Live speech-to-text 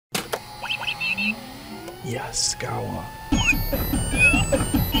Yaskawa.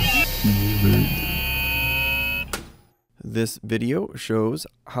 This video shows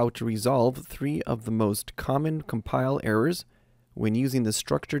how to resolve 3 of the most common compile errors when using the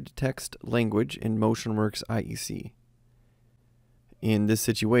structured text language in MotionWorks IEC. In this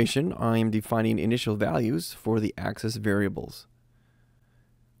situation, I am defining initial values for the access variables.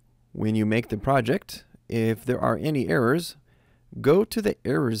 When you make the project, if there are any errors, go to the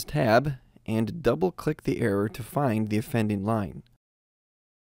Errors tab and double-click the error to find the offending line.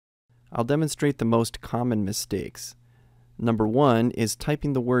 I'll demonstrate the most common mistakes. Number 1 is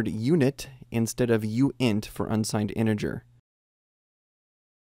typing the word unit instead of uint for unsigned integer.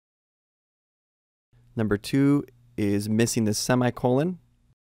 Number 2 is missing the semicolon.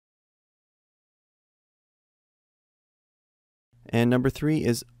 And number 3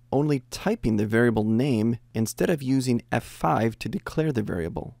 is only typing the variable name instead of using F5 to declare the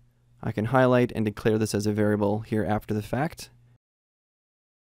variable. I can highlight and declare this as a variable here after the fact.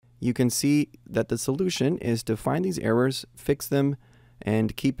 You can see that the solution is to find these errors, fix them,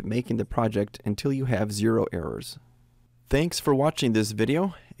 and keep making the project until you have 0 errors. Thanks for watching this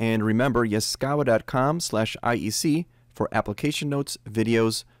video, and remember yaskawa.com/IEC for application notes,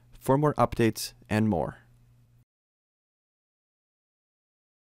 videos, firmware updates, and more.